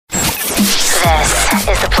is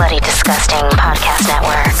the Bloody Disgusting Podcast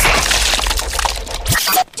Network.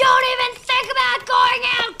 Don't even think about going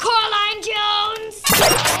out, Coraline Jones!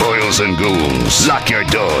 Boils and ghouls, lock your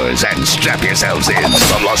doors and strap yourselves in.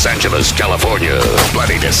 From Los Angeles, California,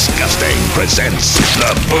 Bloody Disgusting presents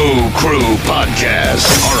the Boo Crew Podcast.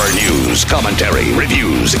 Horror news, commentary,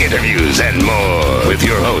 reviews, interviews, and more. With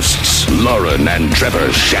your hosts, Lauren and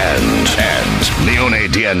Trevor Shand and Leone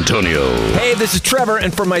D'Antonio. Hey, this is Trevor,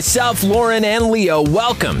 and for myself, Lauren, and Leo,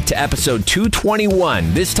 welcome to episode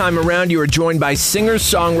 221. This time around, you are joined by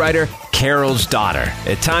singer-songwriter Carol's daughter.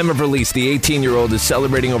 At time of release, the 18-year-old is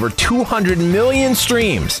celebrating over 200 million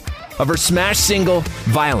streams of her smash single,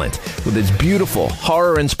 Violent, with its beautiful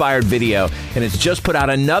horror-inspired video, and it's just put out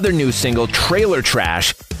another new single, Trailer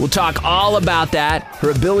Trash. We'll talk all about that,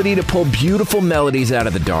 her ability to pull beautiful melodies out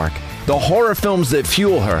of the dark, the horror films that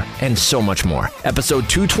fuel her, and so much more. Episode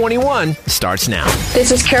 221 starts now.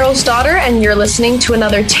 This is Carol's daughter, and you're listening to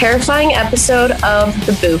another terrifying episode of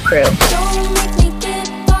The Boo Crew. Don't make me get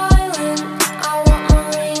violent. I want my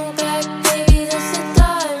ring back, baby, that's a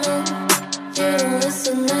diamond. You don't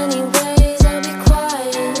listen anyways, I'll be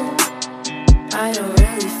quiet. I don't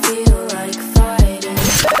really feel like fighting.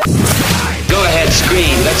 Go ahead,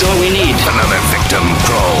 scream. That's all we need. Another victim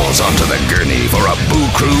crawls onto the gurney for a Boo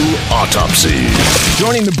Crew autopsy.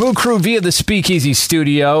 Joining the Boo Crew via the Speakeasy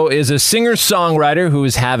studio is a singer-songwriter who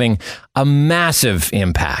is having a massive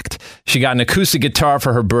impact. She got an acoustic guitar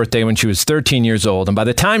for her birthday when she was 13 years old, and by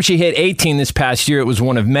the time she hit 18 this past year, it was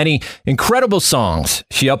one of many incredible songs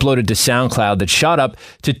she uploaded to SoundCloud that shot up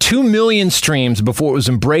to 2 million streams before it was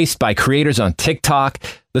embraced by creators on TikTok.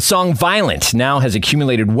 The song Violent now has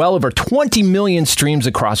accumulated well over 20 million streams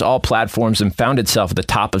across all platforms and found itself at the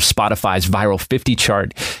top of Spotify's Viral 50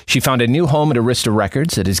 chart. She found a new home at Arista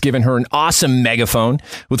Records that has given her an awesome megaphone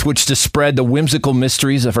with which to spread the whimsical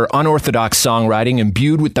mysteries of her unorthodox songwriting,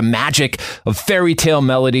 imbued with the magic of fairy tale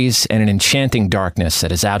melodies and an enchanting darkness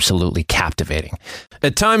that is absolutely captivating.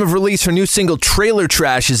 At time of release, her new single Trailer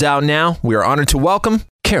Trash is out now. We are honored to welcome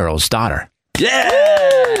Carol's daughter.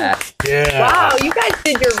 Yeah! Wow, you guys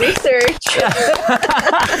did your research.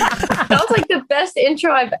 Sounds like the best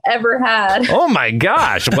intro I've ever had. Oh my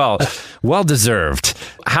gosh. Well deserved.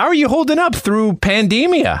 How are you holding up through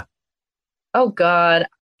pandemia? Oh God,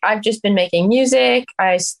 I've just been making music.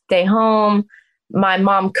 I stay home. My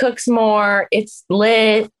mom cooks more. It's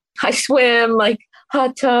lit. I swim, like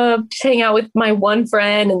hot tub, just hang out with my one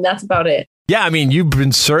friend, and that's about it. Yeah, I mean, you've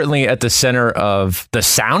been certainly at the center of the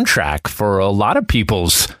soundtrack for a lot of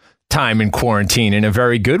people's time in quarantine in a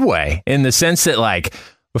very good way, in the sense that, like,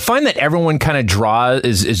 we find that everyone kind of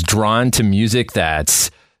is drawn to music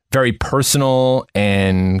that's very personal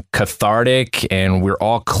and cathartic, and we're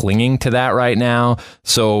all clinging to that right now.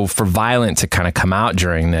 So for Violent to kind of come out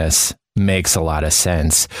during this makes a lot of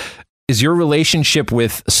sense. Is your relationship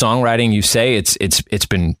with songwriting, you say it's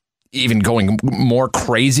been even going more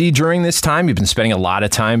crazy during this time? You've been spending a lot of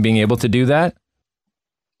time being able to do that?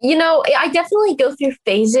 You know, I definitely go through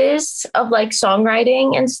phases of like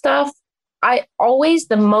songwriting and stuff.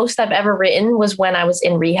 The most I've ever written was when I was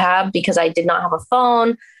in rehab, because I did not have a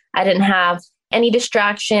phone. I didn't have any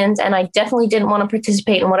distractions, and I definitely didn't want to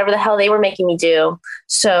participate in whatever the hell they were making me do.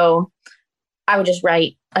 So I would just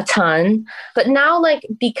write a ton. But now, like,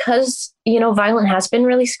 because, you know, Violent has been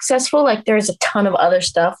really successful, like there's a ton of other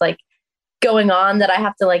stuff like going on that I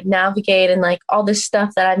have to like navigate, and like all this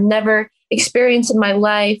stuff that I've never experienced in my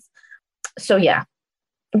life. So yeah,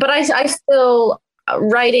 but I still,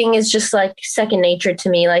 writing is just like second nature to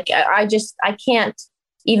me. Like I can't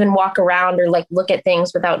even walk around or like look at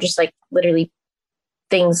things without just like literally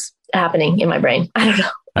things happening in my brain. I don't know.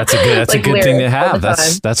 That's a good thing to have.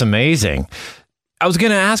 That's amazing. I was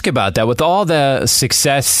going to ask about that. With all the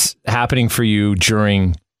success happening for you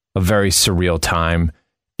during a very surreal time,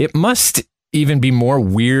 it must even be more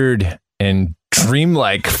weird and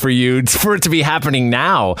dreamlike for you for it to be happening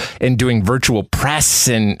now and doing virtual press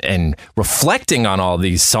and reflecting on all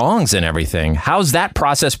these songs and everything. How's that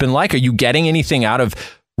process been like? Are you getting anything out of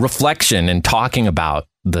reflection and talking about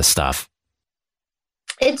the stuff?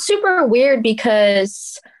 It's super weird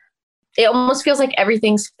because it almost feels like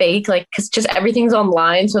everything's fake, like, because just everything's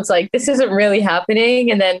online. So it's like, this isn't really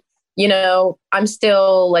happening. And then, you know, I'm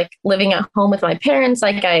still like living at home with my parents,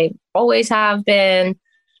 like I always have been.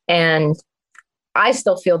 And I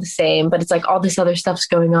still feel the same, but it's like all this other stuff's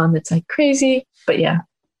going on that's like crazy. But yeah.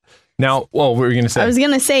 Now, what were you going to say? I was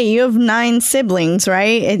going to say, you have 9 siblings,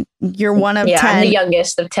 right? You're one of 10. Yeah, I'm the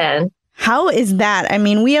youngest of 10. How is that? I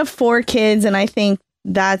mean, we have 4 kids, and I think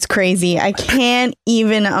that's crazy. I can't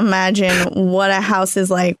even imagine what a house is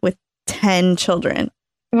like with 10 children.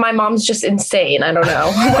 my mom's just insane. I don't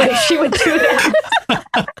know why she would do that.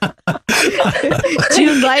 Do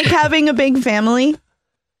you like having a big family?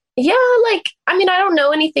 Yeah, like, I mean, I don't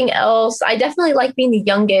know anything else. I definitely like being the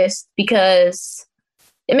youngest because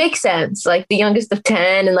it makes sense. Like the youngest of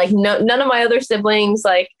 10 and like none of my other siblings,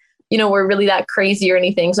 like, were really that crazy or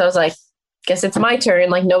anything. So I was like, guess it's my turn.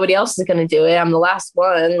 Like nobody else is going to do it. I'm the last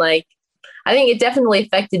one. Like, I think it definitely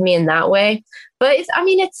affected me in that way. But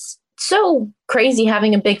it's so crazy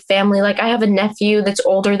having a big family. Like I have a nephew that's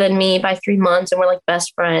older than me by 3 months and we're like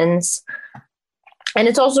best friends. And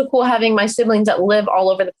it's also cool having my siblings that live all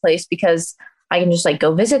over the place because I can just like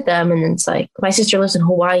go visit them. And it's like my sister lives in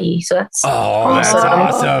Hawaii. So that's That's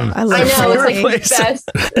awesome. I love know, it's like place. best.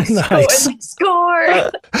 Nice. Score.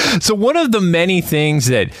 So one of the many things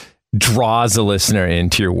that draws the listener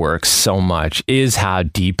into your work so much is how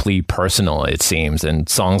deeply personal it seems. And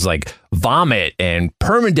songs like Vomit and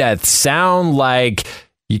Permadeath sound like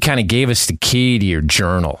you kind of gave us the key to your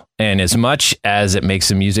journal. And as much as it makes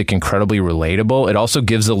the music incredibly relatable, it also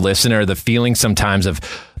gives the listener the feeling sometimes of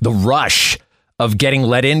the rush of getting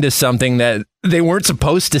let into something that they weren't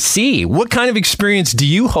supposed to see. What kind of experience do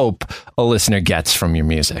you hope a listener gets from your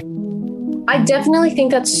music? I definitely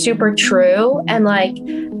think that's super true. And I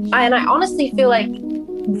honestly feel like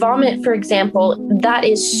Vomit, for example, that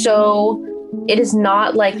is so, it is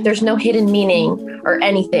not like there's no hidden meaning or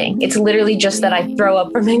anything. It's literally just that I throw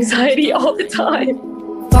up from anxiety all the time.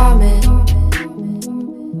 Vomit,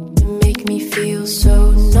 you make me feel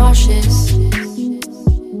so nauseous.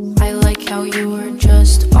 I like how you were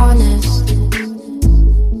just honest.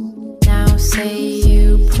 Now say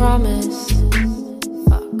you promise.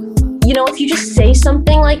 If you just say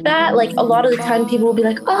something like that, like a lot of the time people will be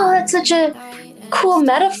like, oh, that's such a cool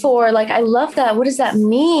metaphor. Like, I love that. What does that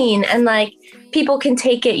mean? And like, people can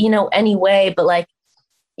take it, any way. But like,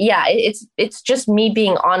 yeah, it's just me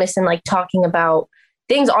being honest and like talking about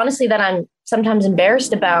things, honestly, that I'm sometimes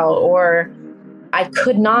embarrassed about, or I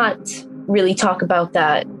could not really talk about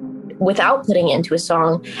that without putting it into a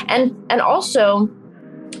song. And also,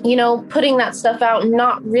 putting that stuff out and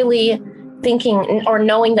not really thinking or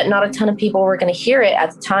knowing that not a ton of people were going to hear it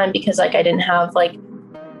at the time, because like I didn't have like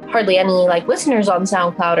hardly any like listeners on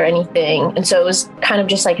SoundCloud or anything. And so it was kind of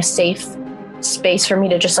just like a safe space for me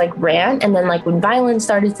to just like rant. And then like when violence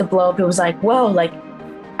started to blow up, it was like, whoa, like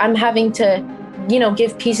I'm having to,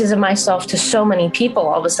 give pieces of myself to so many people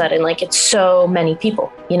all of a sudden. Like it's so many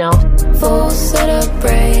people, Full set of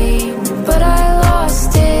brain, but I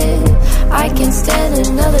lost it. I can stand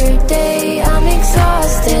another day, I'm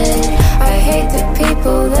exhausted. I hate the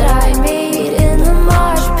people that I meet in the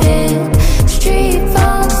mosh pit. Street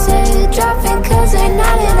faucet dropping cause they're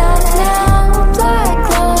not enough now. Black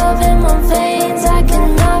love in my veins, I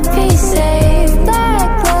cannot be saved.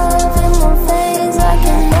 Black love in my veins, I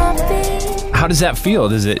cannot be. How does that feel?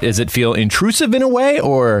 Does it feel intrusive in a way,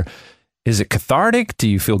 or is it cathartic? Do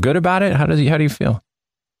you feel good about it? How do you feel?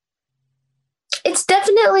 It's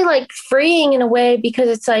definitely like freeing in a way, because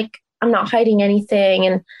it's like I'm not hiding anything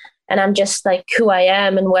and I'm just like who I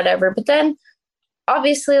am and whatever. But then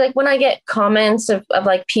obviously like when I get comments of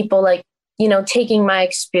like people like, taking my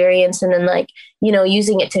experience and then like,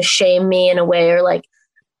 using it to shame me in a way, or like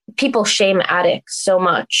people shame addicts so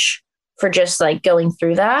much for just like going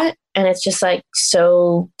through that. And it's just like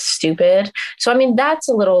so stupid. So, I mean, that's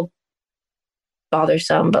a little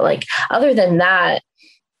bothersome, but like other than that,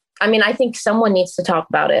 I mean, I think someone needs to talk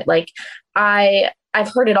about it. Like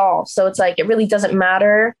I've heard it all. So it's like, it really doesn't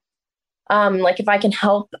matter. Like if I can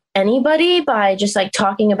help anybody by just like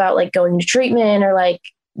talking about like going to treatment or like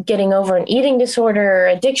getting over an eating disorder or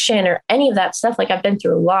addiction or any of that stuff, like I've been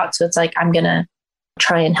through a lot. So it's like, I'm going to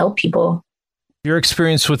try and help people. Your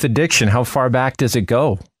experience with addiction, how far back does it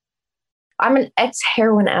go? I'm an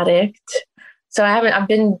ex-heroin addict. So I've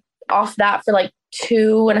been off that for like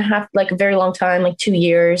 2.5, like a very long time, like 2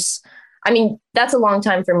 years. I mean, that's a long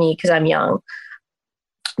time for me because I'm young.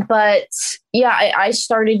 But yeah, I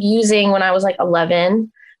started using when I was like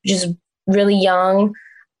 11, which is really young.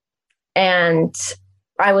 And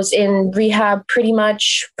I was in rehab pretty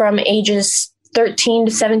much from ages 13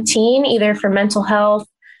 to 17, either for mental health.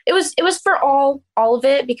 It was for all of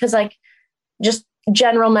it, because like just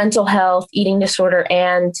general mental health, eating disorder,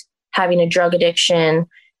 and having a drug addiction,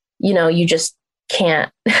 you just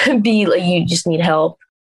can't be like, you just need help.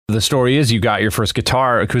 The story is you got your first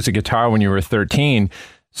acoustic guitar when you were 13.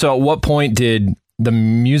 So at what point did the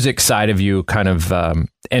music side of you kind of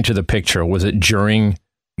enter the picture? Was it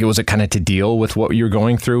kind of to deal with what you're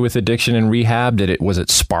going through with addiction and rehab? Was it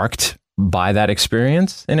sparked by that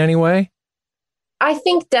experience in any way? I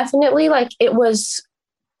think definitely like it was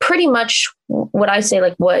pretty much what I say,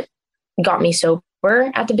 like what got me sober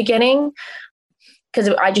at the beginning, because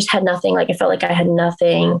I just had nothing. Like I felt like I had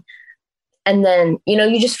nothing. And then, you know,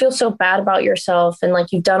 you just feel so bad about yourself and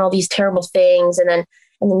like you've done all these terrible things. And then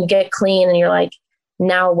you get clean and you're like,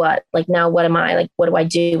 now what? Like, now what am I? Like, what do I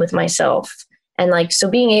do with myself? And like, so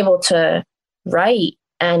being able to write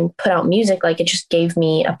and put out music, like it just gave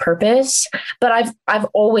me a purpose. But I've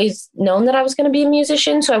always known that I was going to be a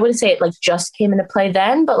musician. So I wouldn't say it like just came into play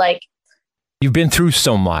then, but like. You've been through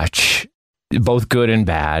so much, both good and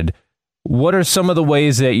bad. What are some of the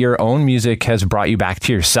ways that your own music has brought you back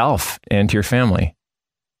to yourself and to your family?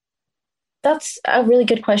 That's a really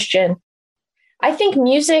good question. I think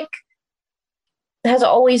music has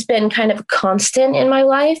always been kind of a constant in my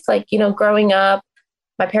life. Like, you know, growing up,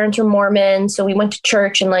 my parents were Mormon, so we went to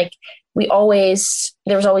church and like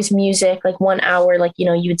there was always music, like 1 hour, like, you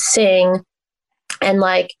know, you would sing and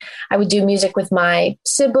like I would do music with my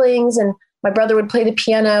siblings and my brother would play the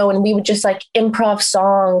piano and we would just like improv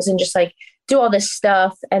songs and just like do all this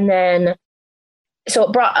stuff. And then, so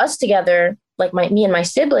it brought us together, like me and my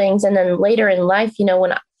siblings. And then later in life, you know,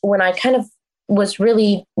 when I kind of was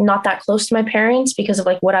really not that close to my parents because of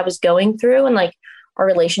like what I was going through and like our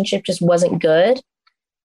relationship just wasn't good.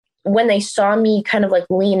 When they saw me kind of like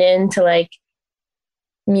lean into like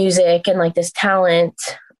music and like this talent,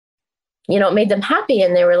 you know, it made them happy.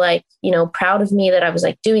 And they were like, you know, proud of me that I was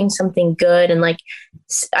like doing something good. And like,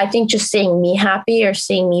 I think just seeing me happy or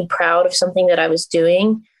seeing me proud of something that I was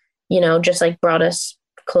doing, you know, just like brought us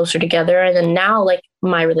closer together. And then now like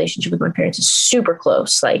my relationship with my parents is super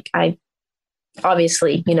close. Like I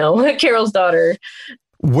obviously, you know, Carol's daughter.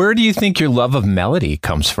 Where do you think your love of melody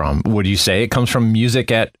comes from? Would you say it comes from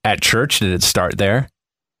music at church? Did it start there?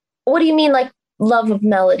 What do you mean, like love of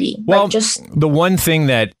melody? Well, like just the one thing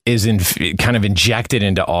that is kind of injected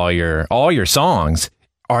into all your songs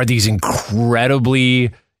are these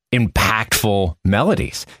incredibly impactful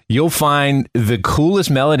melodies. You'll find the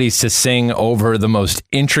coolest melodies to sing over the most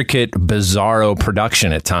intricate, bizarro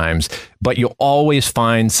production at times, but you'll always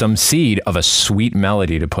find some seed of a sweet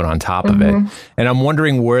melody to put on top of it. And I'm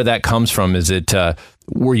wondering where that comes from. Is it,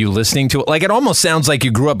 were you listening to it? Like, it almost sounds like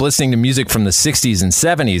you grew up listening to music from the 60s and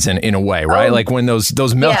 70s in a way, right? Like when those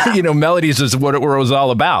you know, melodies is what it was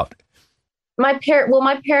all about. My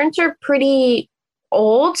parents are pretty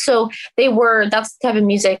old, so that's the type of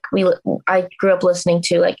music I grew up listening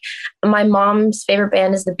to. Like my mom's favorite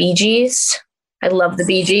band is the Bee Gees. I love the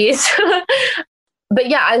Bee Gees. But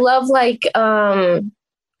yeah, I love like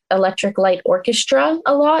Electric Light Orchestra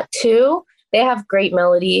a lot too. They have great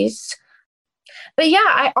melodies. But yeah,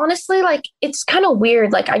 I honestly, like, it's kind of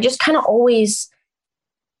weird. Like I just kind of always,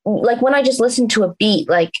 like when I just listen to a beat,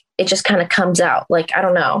 like it just kind of comes out. Like, I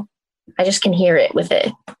don't know. I just can hear it with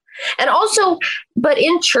it. And also, but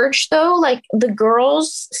in church though, like the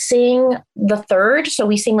girls sing the third. So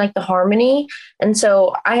we sing like the harmony. And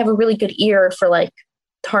so I have a really good ear for like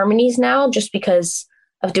harmonies now just because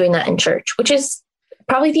of doing that in church, which is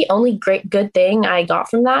probably the only good thing I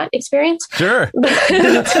got from that experience. Sure.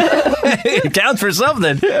 It counts for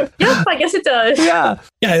something. Yep, I guess it does. Yeah,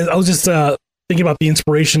 I was just thinking about the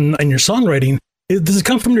inspiration in your songwriting. Does it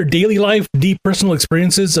come from your daily life, deep personal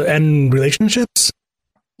experiences and relationships?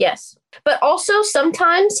 Yes. But also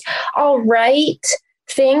sometimes I'll write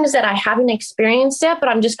things that I haven't experienced yet, but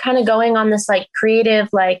I'm just kind of going on this like creative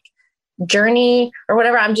like journey or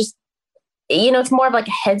whatever. I'm just, you know, it's more of like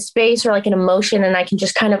a headspace or like an emotion. And I can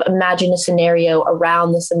just kind of imagine a scenario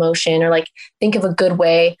around this emotion or like think of a good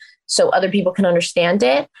way so other people can understand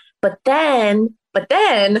it. But then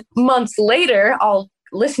months later, I'll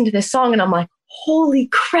listen to this song and I'm like, holy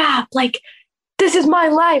crap, like this is my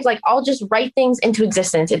life. Like I'll just write things into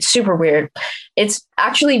existence. It's super weird. It's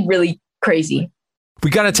actually really crazy. We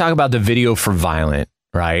got to talk about the video for Violent,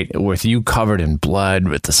 right? With you covered in blood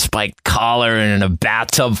with the spiked collar and in a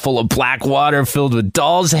bathtub full of black water filled with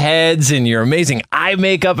dolls' heads and your amazing eye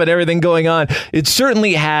makeup and everything going on. It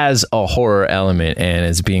certainly has a horror element, and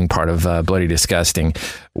as being part of Bloody Disgusting,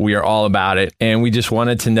 we are all about it. And we just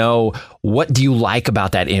wanted to know, what do you like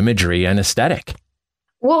about that imagery and aesthetic?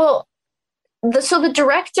 Well, so the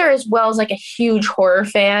director as well is like a huge horror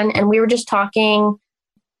fan, and we were just talking,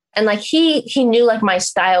 and like he knew like my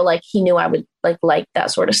style, like he knew I would like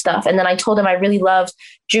that sort of stuff. And then I told him I really loved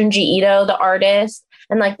Junji Ito, the artist,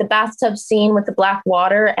 and like the bathtub scene with the black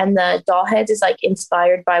water and the doll heads is like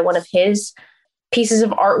inspired by one of his pieces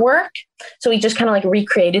of artwork. So he just kind of like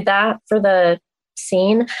recreated that for the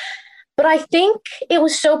scene. But I think it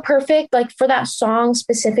was so perfect, like for that song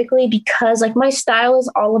specifically, because like my style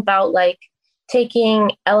is all about like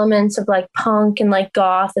taking elements of like punk and like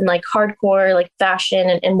goth and like hardcore, like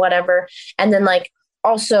fashion and whatever. And then like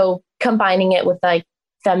also combining it with like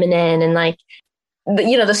feminine and like,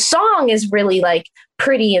 the song is really like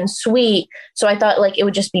pretty and sweet. So I thought like it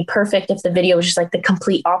would just be perfect if the video was just like the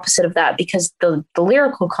complete opposite of that, because the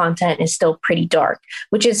lyrical content is still pretty dark,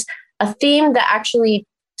 which is a theme that actually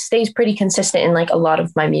stays pretty consistent in like a lot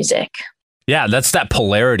of my music. Yeah, that's that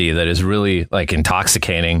polarity that is really like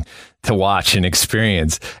intoxicating to watch and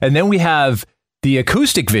experience. And then we have the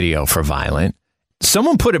acoustic video for Violent.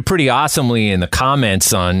 Someone put it pretty awesomely in the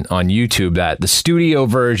comments on YouTube that the studio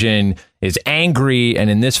version is angry,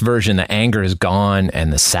 and in this version, the anger is gone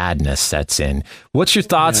and the sadness sets in. What's your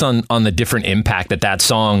thoughts on the different impact that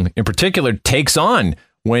song in particular takes on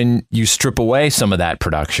when you strip away some of that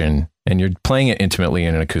production and you're playing it intimately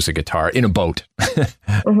in an acoustic guitar in a boat?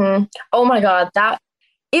 Mm-hmm. Oh my God,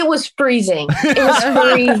 it was freezing. It was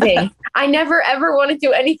freezing. I never ever want to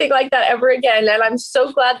do anything like that ever again. And I'm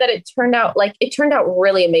so glad that it turned out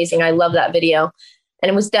really amazing. I love that video. And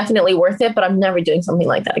it was definitely worth it, but I'm never doing something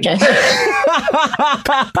like that again.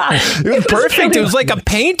 It was perfect. Really, it was like a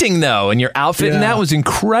painting though. And your outfit and that was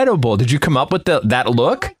incredible. Did you come up with that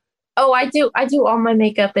look? Oh, I do all my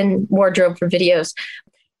makeup and wardrobe for videos.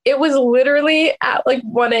 It was literally at like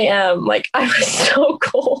 1 a.m. Like I was so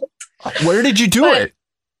cold. Where did you do it?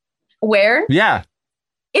 Where? Yeah.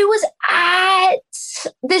 It was at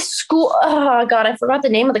this school. Oh God, I forgot the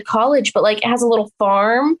name of the college, but like it has a little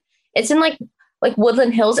farm. It's in like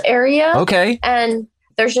Woodland Hills area. Okay. And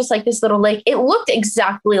there's just like this little lake. It looked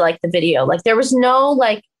exactly like the video. Like there was no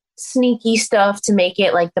like sneaky stuff to make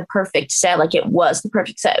it like the perfect set. Like it was the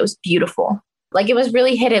perfect set. It was beautiful. Like it was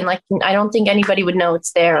really hidden. Like I don't think anybody would know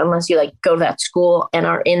it's there unless you like go to that school and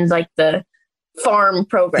are in like the farm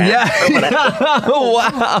program. Yeah.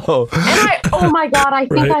 Wow. And oh my God, I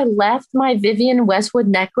think I left my Vivienne Westwood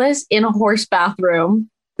necklace in a horse bathroom.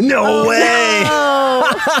 No way. No.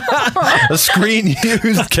 A screen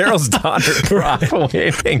used Carol's daughter prop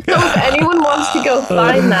waving. So if anyone wants to go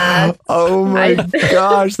find that. Oh my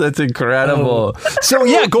gosh, that's incredible. So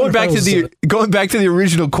yeah, going back to the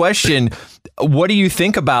original question, what do you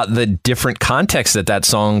think about the different context that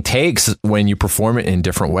song takes when you perform it in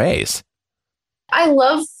different ways? I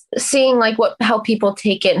love seeing like how people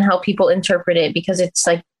take it and how people interpret it, because it's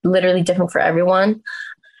like literally different for everyone.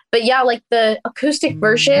 But yeah, like the acoustic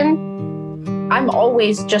version, I'm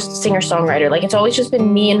always just a singer-songwriter. Like it's always just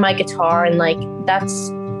been me and my guitar, and like that's,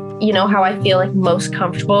 how I feel like most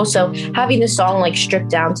comfortable. So having the song like stripped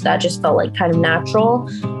down to that just felt like kind of natural.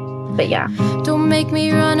 But yeah. Don't make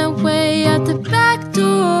me run away at the back door.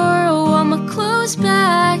 Oh, I'ma close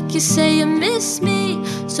back. You say you miss me,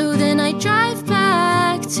 so then I drive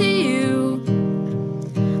back to you.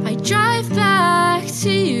 I drive back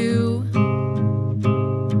to you.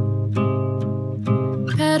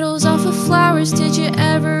 Petals off of flowers, did you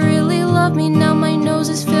ever really love me? Now my nose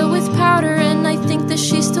is filled with powder and I think that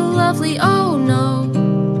she's still lovely. Oh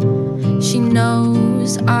no, she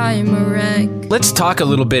knows I'm a wreck. Let's talk a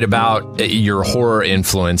little bit about your horror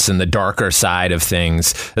influence and the darker side of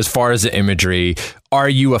things as far as the imagery. Are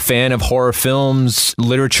you a fan of horror films,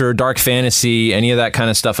 literature, dark fantasy, any of that kind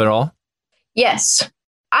of stuff at all? Yes.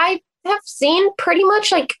 I have seen pretty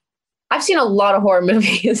much I've seen a lot of horror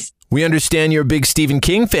movies. We understand you're a big Stephen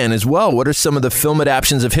King fan as well. What are some of the film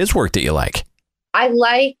adaptations of his work that you like? I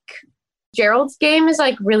like Gerald's Game is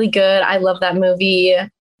like really good. I love that movie.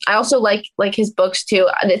 I also like his books too.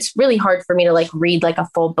 It's really hard for me to like read like a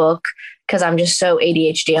full book because I'm just so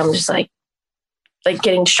ADHD. I'm just like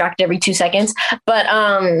getting distracted every 2 seconds. But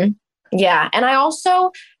yeah. And I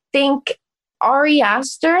also think Ari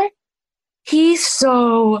Aster, he's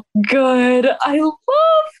so good.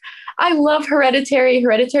 I love Hereditary.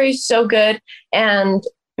 Hereditary is so good. And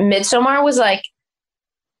Midsommar was like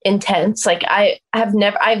intense. Like I've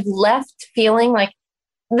left feeling like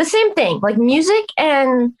the same thing, like music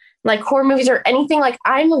and like horror movies or anything. Like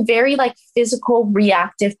I'm a very like physical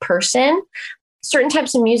reactive person. Certain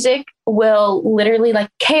types of music will literally like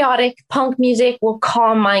chaotic punk music will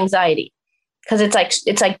calm my anxiety because it's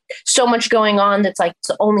like so much going on. That's like it's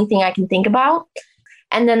the only thing I can think about.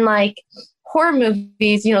 And then like horror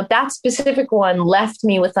movies, that specific one left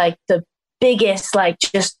me with like the biggest, like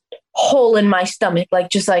just hole in my stomach. Like,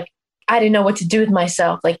 just like, I didn't know what to do with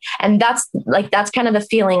myself. And that's kind of the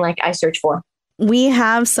feeling like I search for. We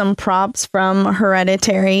have some props from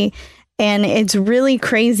Hereditary and it's really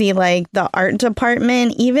crazy. Like the art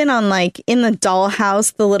department, even on like in the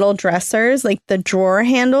dollhouse, the little dressers, like the drawer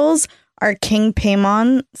handles are King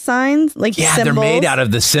Paimon signs, like Yeah, symbols. they're made out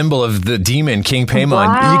of the symbol of the demon, King Paimon.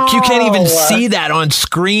 Wow. You can't even see that on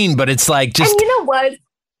screen, but it's like just... And you know what?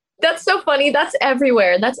 That's so funny. That's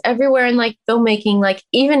everywhere. That's everywhere in like filmmaking. Like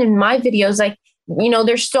even in my videos, like, you know,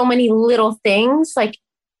 there's so many little things. Like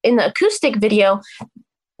in the acoustic video,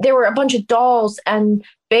 there were a bunch of dolls and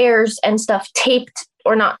bears and stuff taped,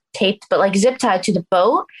 or not taped, but like zip tied to the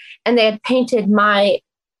boat. And they had painted my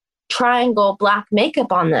triangle black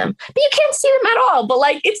makeup on them. But you can't see them at all. But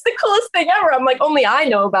like, it's the coolest thing ever. I'm like, only I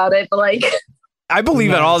know about it. But like... I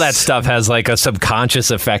believe that all that stuff has like a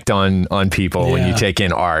subconscious effect on people when you take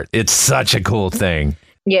in art. It's such a cool thing.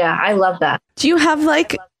 Yeah, I love that. Do you have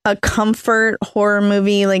like a comfort horror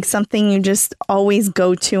movie, like something you just always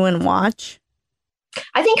go to and watch?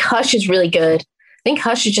 I think Hush is really good. I think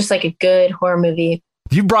Hush is just like a good horror movie.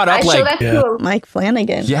 You brought up Mike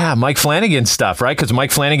Flanagan. Yeah, Mike Flanagan stuff, right? Because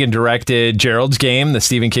Mike Flanagan directed Gerald's Game, the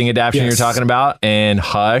Stephen King adaptation you're talking about, and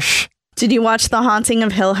Hush. Did you watch The Haunting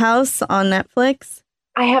of Hill House on Netflix?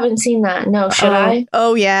 I haven't seen that. No, should I?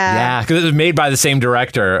 Oh, yeah. Yeah, because it was made by the same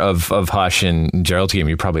director of Hush and Gerald's Game.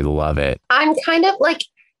 You probably love it. I'm kind of like,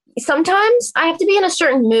 sometimes I have to be in a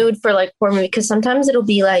certain mood for like horror movie, because sometimes it'll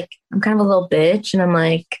be like, I'm kind of a little bitch and I'm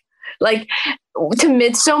like to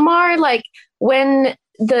Midsommar, like when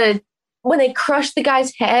they crushed the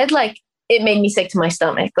guy's head, like it made me sick to my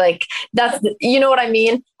stomach. Like you know what I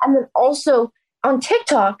mean? And then also on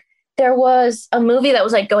TikTok, there was a movie that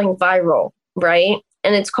was like going viral, right?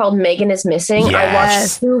 And it's called Megan is Missing.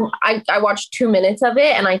 Yes. I watched 2 minutes of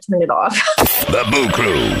it and I turned it off. The Boo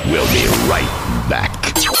Crew will be right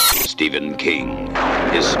back. Stephen King.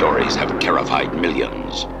 His stories have terrified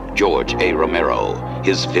millions. George A. Romero.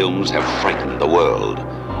 His films have frightened the world.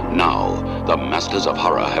 Now, the masters of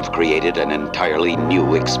horror have created an entirely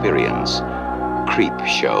new experience. Creep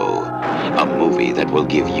Show. A movie that will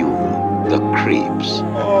give you the creeps.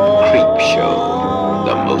 Creep Show.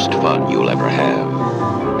 The most fun you'll ever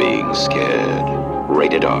have. Being scared.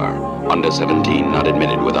 Rated R. Under 17, not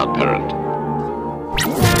admitted without parent.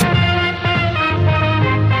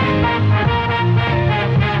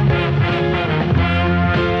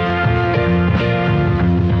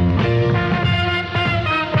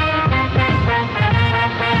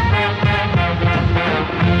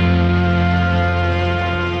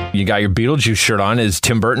 You got your Beetlejuice shirt on. Is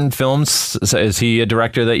Tim Burton films, is he a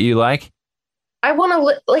director that you like? I want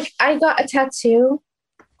to I got a tattoo.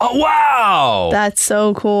 Oh, wow. That's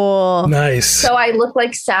so cool. Nice. So I look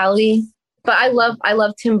like Sally, but I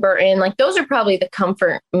love Tim Burton. Like those are probably the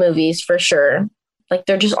comfort movies for sure. Like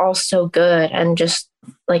they're just all so good and just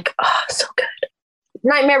like, so good.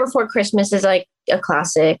 Nightmare Before Christmas is like a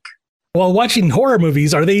classic. While watching horror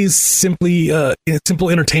movies, are they simply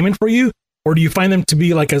simple entertainment for you? Or do you find them to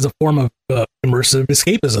be like as a form of immersive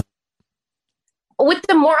escapism? With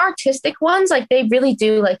the more artistic ones, like they really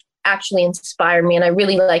do like actually inspire me. And I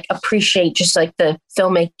really like appreciate just like the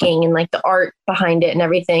filmmaking and like the art behind it and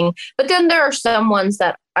everything. But then there are some ones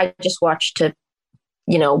that I just watch to,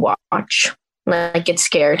 watch, like get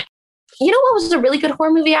scared. You know what was a really good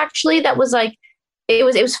horror movie actually? That was like, it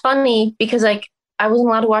was funny because like I wasn't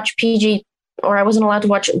allowed to watch PG or I wasn't allowed to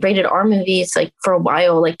watch rated R movies like for a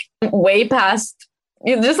while, like way past,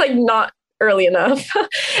 just like not early enough.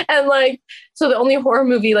 And like, so the only horror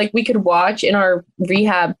movie like we could watch in our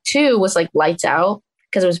rehab too was like Lights Out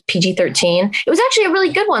because it was PG-13. It was actually a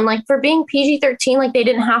really good one. Like for being PG-13, like they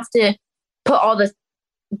didn't have to put all the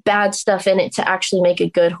bad stuff in it to actually make a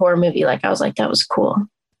good horror movie. Like I was like, that was cool.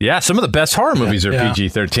 Yeah, some of the best horror movies are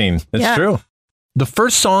PG-13. That's true. The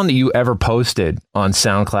first song that you ever posted on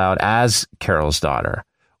SoundCloud as Carol's Daughter,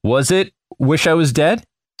 was it Wish I Was Dead?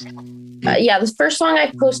 Yeah, the first song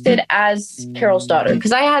I posted as Carol's Daughter,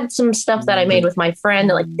 because I had some stuff that I made with my friend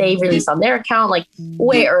that like they released on their account like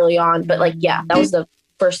way early on. But like, yeah, that was the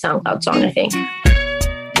first SoundCloud song, I think.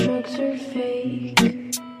 Drugs are fake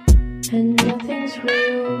and nothing's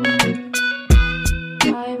real.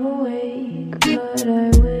 I'm awake, but I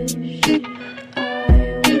wish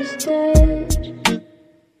I was dead.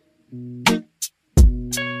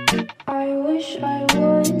 I wish I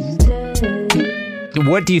was dead.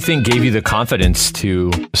 What do you think gave you the confidence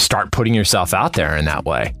to start putting yourself out there in that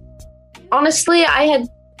way? Honestly, I had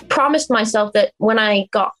promised myself that when I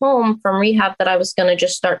got home from rehab that I was going to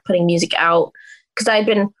just start putting music out because I'd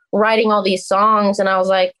been writing all these songs and I was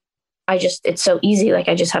like, it's so easy. Like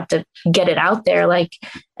I just have to get it out there, like,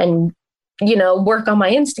 and, work on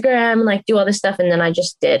my Instagram and like do all this stuff. And then I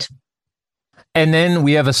just did. And then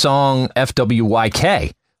we have a song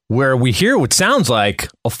FWYK where we hear what sounds like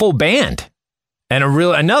a full band and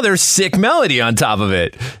another sick melody on top of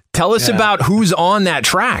it. Tell us about who's on that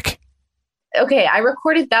track. okay, I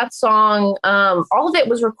recorded that song. All of it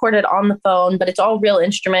was recorded on the phone, but it's all real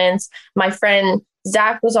instruments. My friend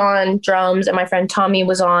Zach was on drums and my friend Tommy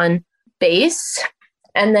was on bass.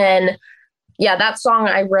 And then, yeah, that song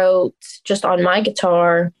I wrote just on my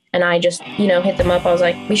guitar, and I just, hit them up. I was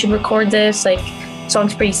like, we should record this. Like,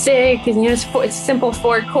 song's pretty sick. It's simple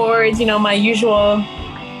 4 chords, my usual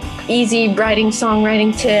easy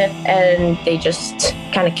songwriting tip. And they just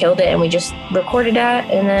kind of killed it. And we just recorded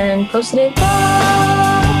that and then posted it.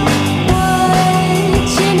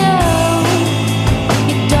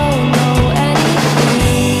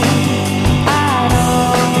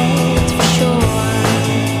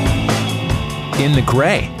 In the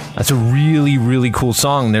Gray. That's a really, really cool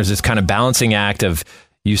song. There's this kind of balancing act of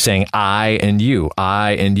you saying I and you.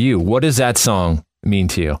 What does that song mean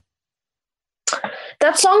to you?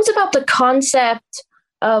 That song's about the concept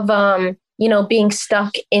of, being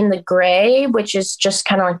stuck in the gray, which is just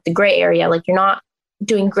kind of like the gray area. Like, you're not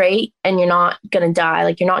doing great and you're not going to die.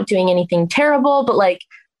 Like, you're not doing anything terrible, but like,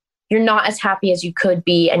 you're not as happy as you could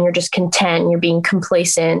be. And you're just content. You're being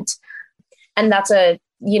complacent. And that's a,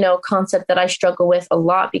 concept that I struggle with a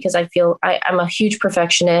lot because I feel I'm a huge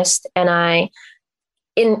perfectionist, and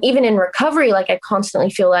even in recovery, like I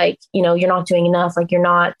constantly feel like, you're not doing enough. Like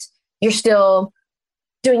you're still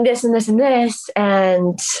doing this and this and this,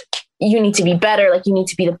 and you need to be better. Like you need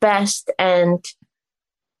to be the best. And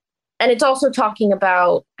it's also talking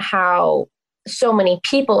about how so many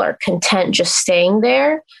people are content just staying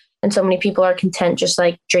there. And so many people are content just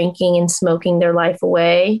like drinking and smoking their life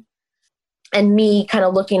away. And me kind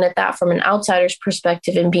of looking at that from an outsider's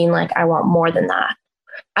perspective and being like, I want more than that.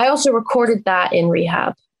 I also recorded that in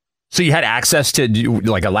rehab. So you had access to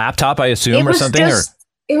like a laptop, I assume, or something?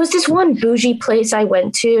 It was this one bougie place I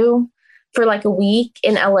went to for like a week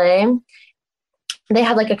in LA. They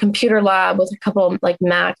had like a computer lab with a couple like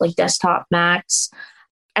desktop Macs.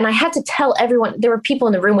 And I had to tell everyone, there were people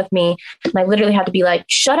in the room with me, and I literally had to be like,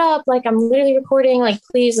 shut up. Like, I'm literally recording. Like,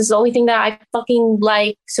 please, this is the only thing that I fucking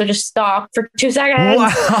like. So just stop for 2 seconds.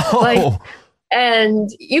 Wow. And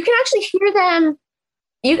you can actually hear them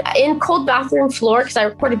in Cold Bathroom Floor, because I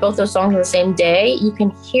recorded both those songs on the same day. You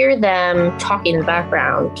can hear them talking in the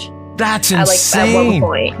background. That's insane. At one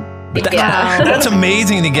point. Yeah. That's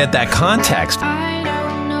amazing to get that context. I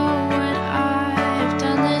don't know what I've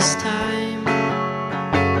done this time.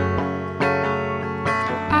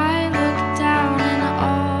 I look down and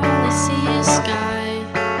all I see is sky.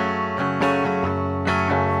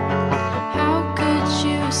 How could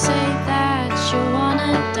you say that you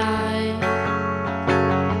wanna die?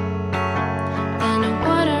 Then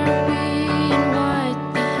what are we and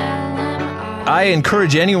what the hell am I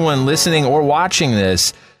encourage anyone listening or watching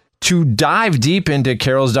this to dive deep into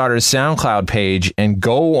Carol's Daughter's SoundCloud page and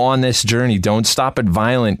go on this journey. Don't stop at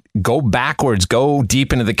Violent. Go backwards. Go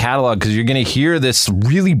deep into the catalog, because you're going to hear this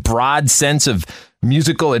really broad sense of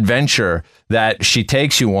musical adventure that she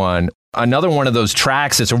takes you on. Another one of those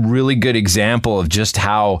tracks that's a really good example of just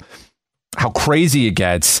how crazy it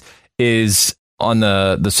gets is on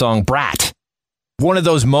the song Brat. One of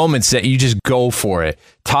those moments that you just go for it.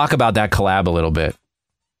 Talk about that collab a little bit.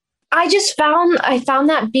 I found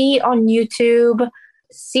that beat on YouTube.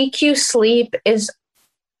 CQ Sleep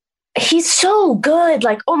he's so good.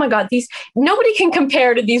 Like, oh my God, nobody can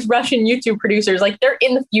compare to these Russian YouTube producers. Like, they're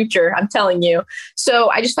in the future, I'm telling you. So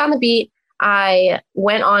I just found the beat. I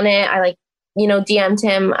went on it. I DM'd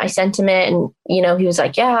him. I sent him it, and, he was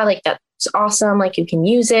like, yeah, like, that's awesome. Like, you can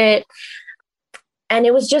use it. And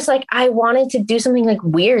it was just like, I wanted to do something like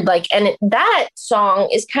weird. Like, and that song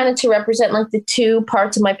is kind of to represent like the two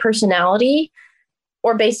parts of my personality,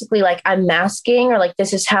 or basically like I'm masking, or like,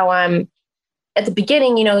 this is how I'm at the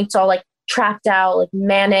beginning, it's all like trapped out, like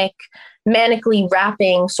manically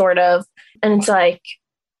rapping sort of. And it's like,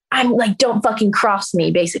 I'm like, don't fucking cross me,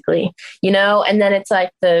 basically, and then it's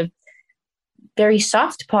like the very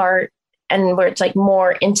soft part, and where it's like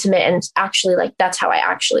more intimate, and it's actually like, that's how I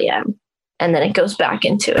actually am. And then it goes back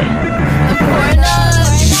into it. Molly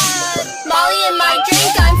in my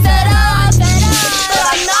drink, I'm fed up. But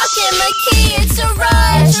I'm not getting my key, it's a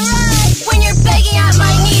rush. When you're begging at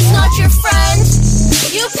my knees, not your friend.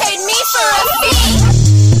 You paid me for a fee.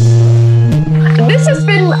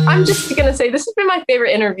 I'm just going to say, this has been my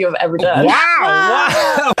favorite interview I've ever done.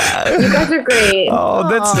 Wow. You guys are great. Oh,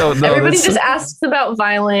 that's no. Everybody just asks about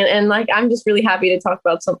Violent, and like, I'm just really happy to talk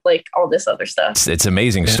about something like all this other stuff. It's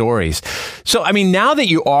amazing stories. So, I mean, now that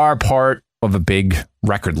you are part of a big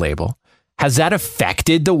record label, has that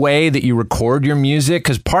affected the way that you record your music?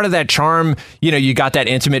 Because part of that charm, you got that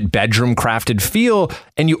intimate bedroom crafted feel,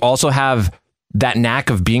 and you also have that knack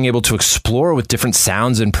of being able to explore with different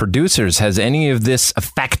sounds and producers. Has any of this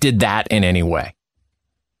affected that in any way?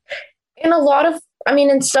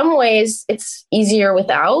 In some ways it's easier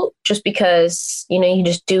without, just because, you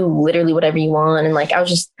just do literally whatever you want. And like, I was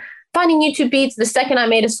just finding YouTube beats. The second I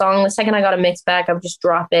made a song, the second I got a mix back, I would just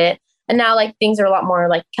drop it. And now like things are a lot more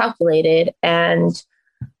like calculated, and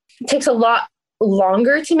it takes a lot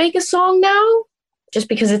longer to make a song now, just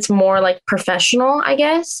because it's more like professional, I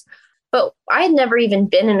guess. But I had never even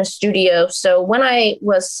been in a studio. So when I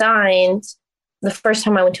was signed, the first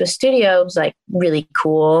time I went to a studio, it was like really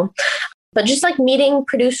cool. But just like meeting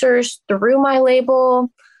producers through my label,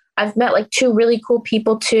 I've met like 2 really cool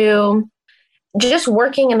people too. Just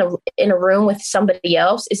working in a room with somebody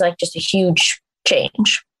else is like just a huge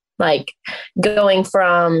change. Like going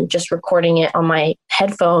from just recording it on my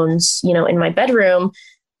headphones, in my bedroom,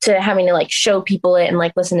 to having to like show people it and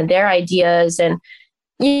like listen to their ideas. And,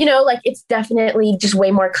 like it's definitely just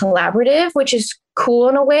way more collaborative, which is cool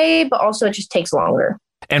in a way, but also it just takes longer.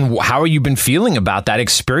 And how have you been feeling about that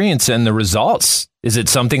experience and the results? Is it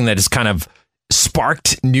something that has kind of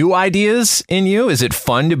sparked new ideas in you? Is it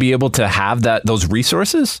fun to be able to have those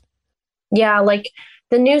resources? Yeah, like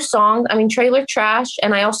the new song, Trailer Trash,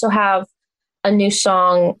 and I also have a new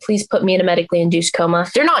song, Please Put Me in a Medically Induced Coma.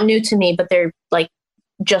 They're not new to me, but they're like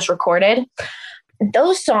just recorded.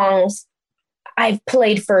 Those songs I've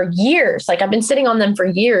played for years. Like I've been sitting on them for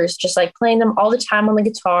years, just like playing them all the time on the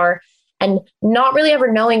guitar, and not really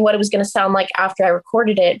ever knowing what it was going to sound like after I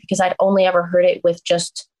recorded it, because I'd only ever heard it with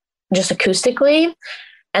just acoustically.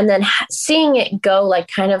 And then seeing it go like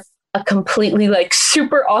kind of a completely like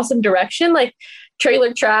super awesome direction. Like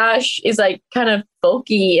Trailer Trash is like kind of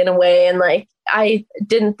folky in a way. And like, I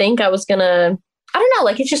didn't think I was gonna, I don't know,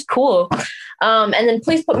 like it's just cool. And then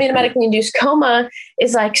Please Put Me in a Medically Induced Coma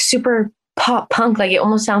is like super pop punk. Like it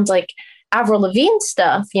almost sounds like Avril Lavigne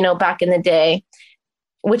stuff, back in the day,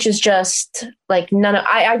 which is just like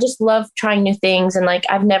I just love trying new things. And like,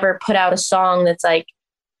 I've never put out a song that's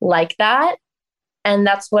like that. And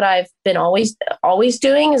that's what I've been always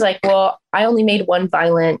doing, is like, well, I only made one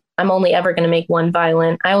violent. I'm only ever going to make one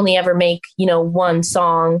violent. I only ever make, one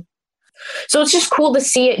song. So it's just cool to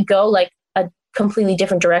see it go like a completely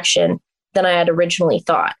different direction than I had originally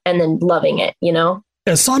thought, and then loving it,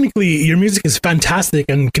 Yeah, sonically, your music is fantastic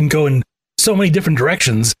and can go in so many different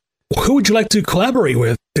directions. Who would you like to collaborate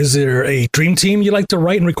with? Is there a dream team you like to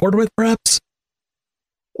write and record with, perhaps?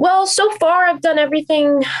 Well, so far I've done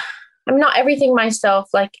everything. Not everything myself.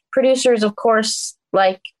 Like producers, of course,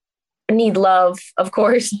 like need love, of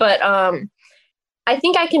course. But I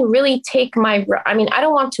think I can really take I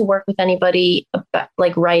don't want to work with anybody about,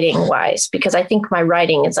 like writing wise, because I think my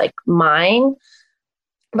writing is like mine.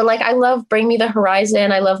 But like, I love Bring Me the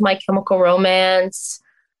Horizon. I love My Chemical Romance.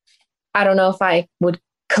 I don't know if I would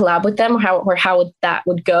collab with them or how that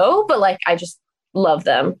would go, but like, I just love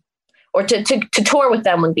them. Or to tour with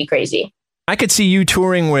them would be crazy. I could see you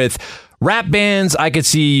touring with rap bands. I could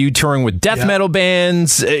see you touring with death metal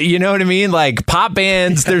bands. You know what I mean? Like pop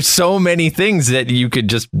bands. There's so many things that you could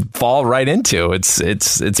just fall right into. It's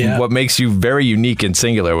what makes you very unique and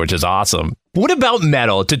singular, which is awesome. What about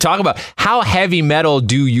metal? To talk about, how heavy metal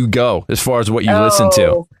do you go as far as what you listen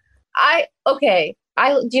to?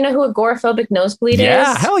 Do you know who Agoraphobic Nosebleed is?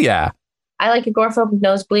 Yeah, hell yeah. I like Agoraphobic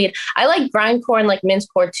Nosebleed. I like grindcore and like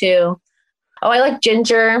mincecore too. Oh, I like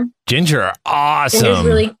Ginger. Ginger, awesome. Ginger's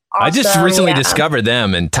really awesome. I just recently discovered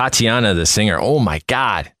them, and Tatiana, the singer. Oh my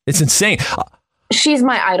God, it's insane. She's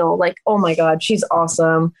my idol. Like, oh my God, she's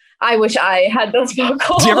awesome. I wish I had those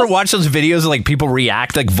vocals. Do you ever watch those videos of like people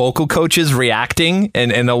react, like vocal coaches reacting,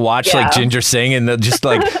 and they'll watch like Ginger sing, and they'll just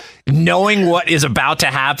like knowing what is about to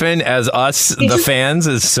happen as us, the fans,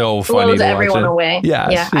 is so funny. Blows to everyone watch away.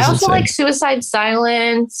 Yeah. I also like Suicide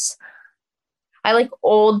Silence. I like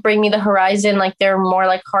old Bring Me the Horizon. Like they're more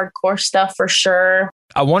like hardcore stuff for sure.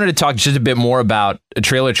 I wanted to talk just a bit more about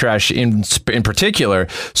Trailer Trash in particular.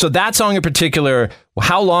 So that song in particular,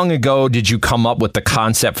 how long ago did you come up with the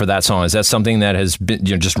concept for that song? Is that something that has been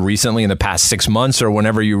just recently in the past 6 months, or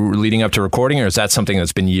whenever you were leading up to recording, or is that something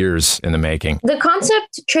that's been years in the making? The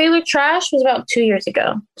concept Trailer Trash was about 2 years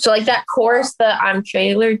ago. So like that chorus, I'm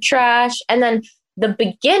Trailer Trash. And then the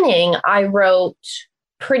beginning I wrote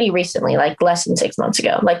pretty recently, like less than 6 months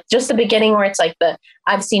ago, like just the beginning where it's like the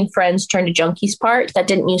I've seen friends turn to junkies part that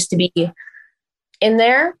didn't used to be in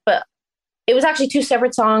there, but it was actually 2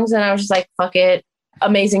 separate songs, and I was just like, fuck it,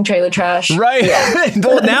 amazing Trailer Trash. Right. Yeah.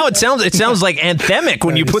 Well, now it sounds like anthemic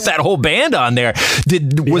when you put that whole band on there.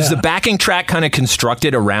 Was the backing track kind of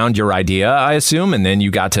constructed around your idea, I assume, and then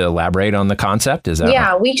you got to elaborate on the concept? Is that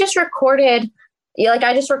right? We just recorded yeah, like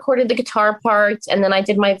I just recorded the guitar parts and then I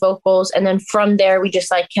did my vocals. And then from there, we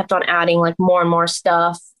just like kept on adding like more and more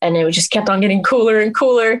stuff. And it just kept on getting cooler and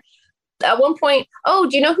cooler. At one point, oh,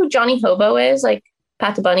 do you know who Johnny Hobo is? Like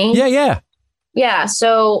Pat the Bunny? Yeah. Yeah.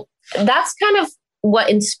 So that's kind of what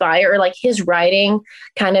inspired, like his writing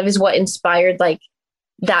kind of is what inspired like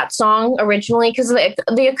that song originally. Because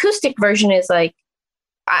the acoustic version is like,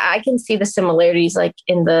 I can see the similarities like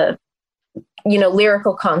in the,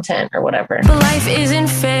 lyrical content or whatever. But life isn't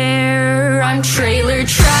fair. I'm trailer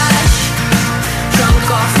trash,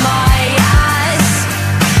 drunk off my ass,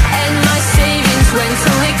 and my savings went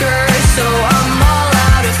to liquor, so I'm all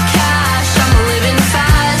out of cash. I'm living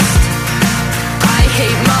fast. I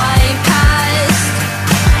hate my past,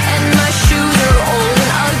 and my shoes are old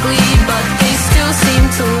and ugly, but they still seem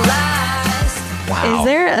to last. Wow. Is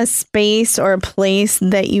there a space or a place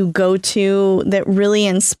that you go to that really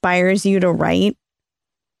inspires you to write?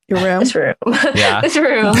 Your room? This room. Yeah. This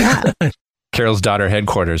room. Carol's Daughter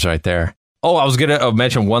headquarters right there. Oh, I was going to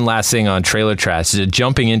mention one last thing on Trailer Trash.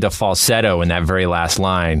 Jumping into falsetto in that very last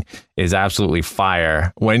line is absolutely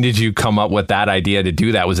fire. When did you come up with that idea to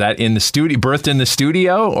do that? Was that in the studio, birthed in the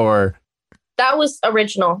studio, or? That was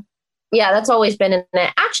original. Yeah, that's always been in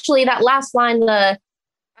it. Actually, that last line,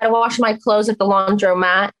 I wash my clothes at the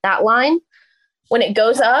laundromat, that line, when it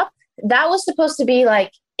goes up, that was supposed to be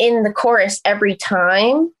like in the chorus every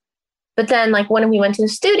time. But then like when we went to the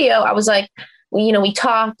studio, I was like, we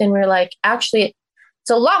talked and we were like, actually, it's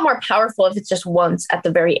a lot more powerful if it's just once at the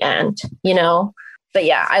very end, But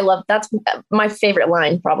yeah, that's my favorite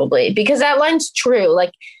line probably, because that line's true.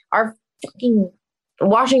 Like our fucking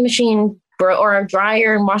washing machine or our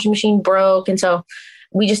dryer and washing machine broke. And so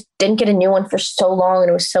we just didn't get a new one for so long, and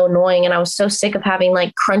it was so annoying. And I was so sick of having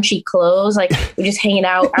like crunchy clothes. Like we just hang it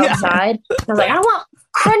out outside. I was like, I want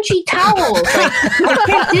crunchy towels. Like I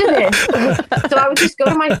can't do this. So I would just go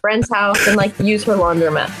to my friend's house and like use her laundry.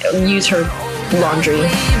 But they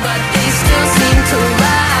still seem to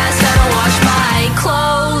last. I don't wash my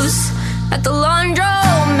clothes at the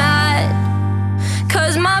laundromat,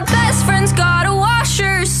 'cause my best friend's got a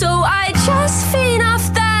washer, so I just feed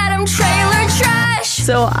off that. I'm trailer trash.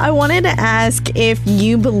 So I wanted to ask if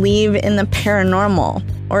you believe in the paranormal,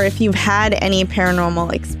 or if you've had any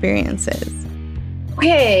paranormal experiences.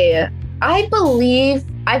 Okay, I believe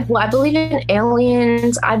in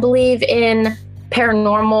aliens. I believe in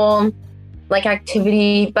paranormal like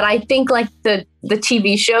activity, but I think like the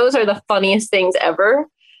TV shows are the funniest things ever.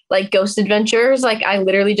 Like Ghost Adventures, like I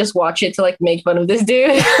literally just watch it to like make fun of this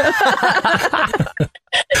dude.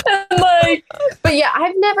 But yeah,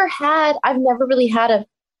 I've never really had a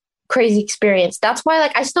crazy experience. That's why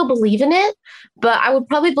like I still believe in it, but I would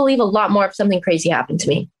probably believe a lot more if something crazy happened to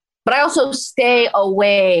me. But I also stay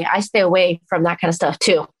away from that kind of stuff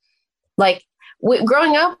too. Like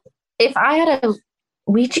growing up, if I had a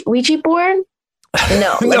Ouija board,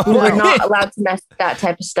 no, like we were not allowed to mess with that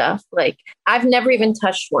type of stuff. Like I've never even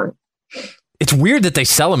touched one. It's weird that they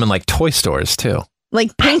sell them in like toy stores too.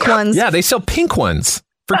 Like pink ones. Yeah, they sell pink ones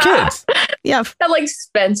for kids. Yeah. At like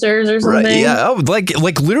Spencer's or something. Right, yeah. Oh,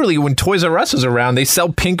 like literally when Toys R Us is around, they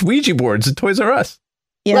sell pink Ouija boards at Toys R Us.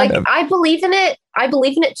 Yeah. Like I believe in it. I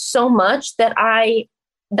believe in it so much that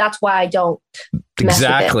that's why I don't mess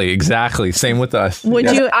with it. Exactly. Same with us.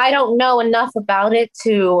 I don't know enough about it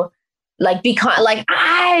to like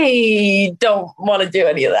I don't want to do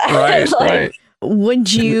any of that. Right, right.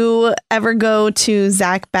 Would you ever go to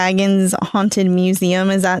Zach Bagans' Haunted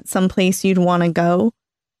Museum? Is that someplace you'd want to go?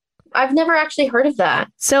 I've never actually heard of that.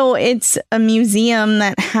 So it's a museum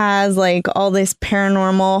that has like all this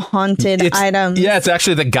paranormal haunted items. Yeah, it's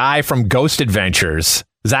actually the guy from Ghost Adventures,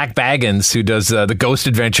 Zach Bagans, who does the Ghost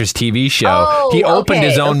Adventures TV show. He opened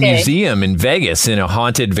his own museum in Vegas in a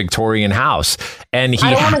haunted Victorian house. And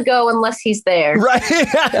I don't want to go unless he's there. Right.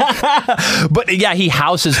 But yeah, he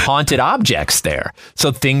houses haunted objects there.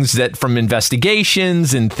 So things that from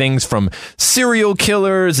investigations and things from serial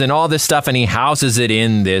killers and all this stuff. And he houses it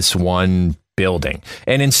in this one building.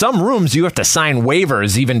 And in some rooms, you have to sign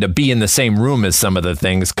waivers even to be in the same room as some of the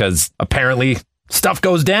things, because apparently stuff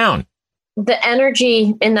goes down. The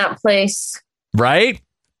energy in that place. Right?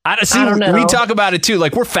 I don't know. We talk about it too.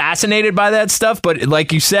 Like we're fascinated by that stuff. But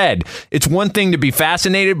like you said, it's one thing to be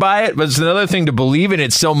fascinated by it, but it's another thing to believe in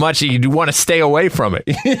it so much that you want to stay away from it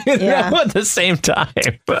at the same time.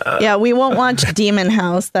 Yeah, we won't watch Demon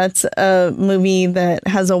House. That's a movie that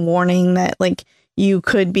has a warning that like you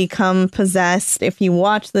could become possessed if you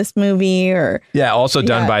watch this movie. Or also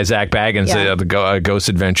done by Zach Bagans, the Ghost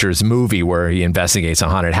Adventures movie where he investigates a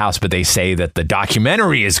haunted house, but they say that the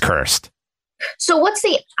documentary is cursed. So what's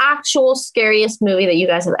the actual scariest movie that you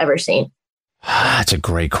guys have ever seen? That's a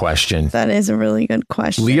great question. That is a really good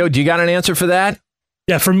question. Leo, do you got an answer for that?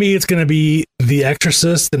 Yeah, for me, it's going to be The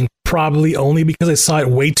Exorcist, and probably only because I saw it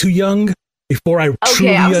way too young before I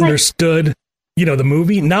truly understood, the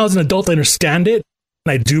movie. Now as an adult, I understand it,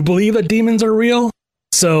 and I do believe that demons are real.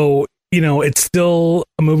 So, it's still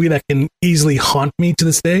a movie that can easily haunt me to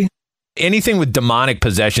this day. Anything with demonic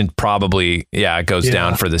possession probably, it goes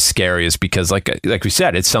down for the scariest because like we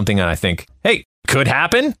said, it's something that I think, hey, could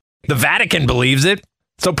happen. The Vatican believes it.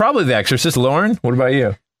 So probably The Exorcist. Lauren, what about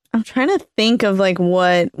you? I'm trying to think of like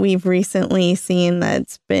what we've recently seen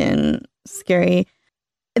that's been scary.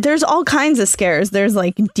 There's all kinds of scares. There's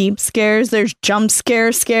like deep scares. There's jump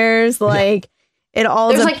scares. Like it all.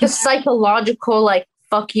 There's like the psychological, like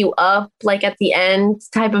fuck you up, like at the end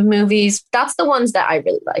type of movies. That's the ones that I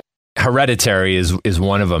really like. Hereditary is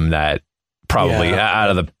one of them that probably out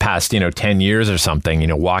of the past 10 years or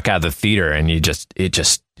something, walk out of the theater and it just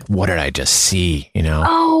what did I just see,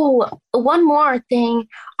 Oh, one more thing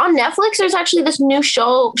on Netflix. There's actually this new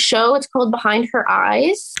show. It's called Behind Her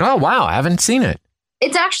Eyes. Oh wow, I haven't seen it.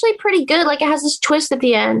 It's actually pretty good. Like it has this twist at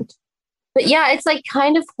the end, but yeah, it's like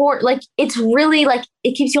kind of horror. Like it's really like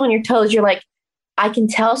it keeps you on your toes. You're like, I can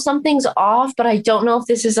tell something's off, but I don't know if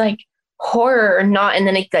this is like horror or not, and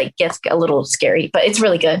then it like gets a little scary, but it's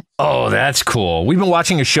really good. Oh, that's cool. We've been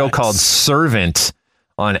watching a show called Servant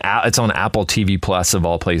it's on Apple TV Plus of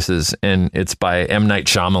all places, and it's by M. Night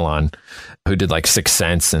Shyamalan, who did like Sixth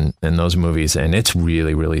Sense and those movies, and it's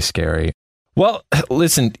really, really scary. Well,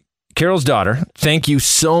 listen, Carol's daughter, thank you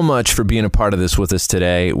so much for being a part of this with us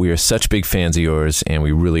today. We are such big fans of yours, and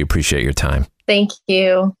we really appreciate your time. Thank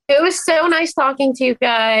you. It was so nice talking to you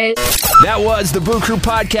guys. That was the Boo Crew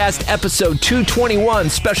Podcast, episode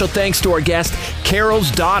 221. Special thanks to our guest,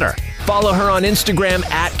 Carol's daughter. Follow her on Instagram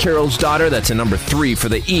at Carol's Daughter. That's a number 3 for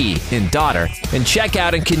the E in daughter. And check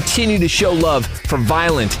out and continue to show love for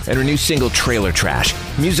Violent and her new single, Trailer Trash.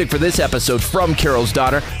 Music for this episode from Carol's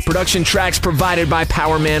Daughter. Production tracks provided by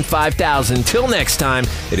Powerman 5000. Till next time,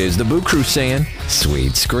 it is the Boo Crew saying,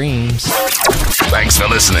 sweet screams. Thanks for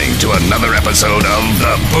listening to another episode of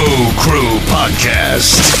the Boo Crew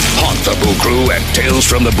Podcast. Haunt the Boo Crew at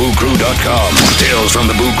talesfromthebooCrew.com. Tales from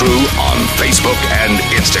the Boo Crew on Facebook and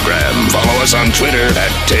Instagram. Follow us on Twitter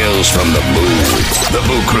at Tales from the Boo. The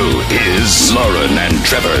Boo Crew is Lauren and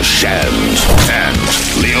Trevor Shand and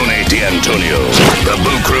Leone D'Antonio. The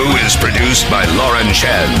Boo Crew is produced by Lauren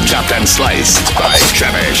Shand, chopped and sliced by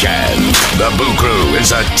Trevor Shand. The Boo Crew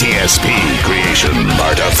is a TSP creation,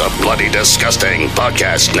 part of the Bloody Disgusting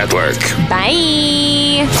Podcast Network.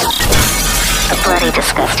 Bye. The Bloody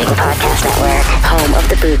Disgusting Podcast Network, home of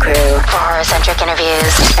the Boo Crew. For horror-centric interviews,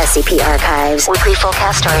 SCP archives, weekly full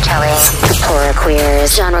cast storytelling, horror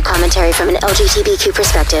queers, genre commentary from an LGBTQ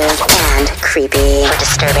perspective, and creepy. For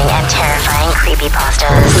disturbing and terrifying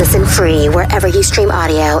creepypastas. Listen free wherever you stream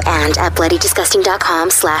audio and at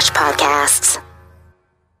bloodydisgusting.com/podcasts.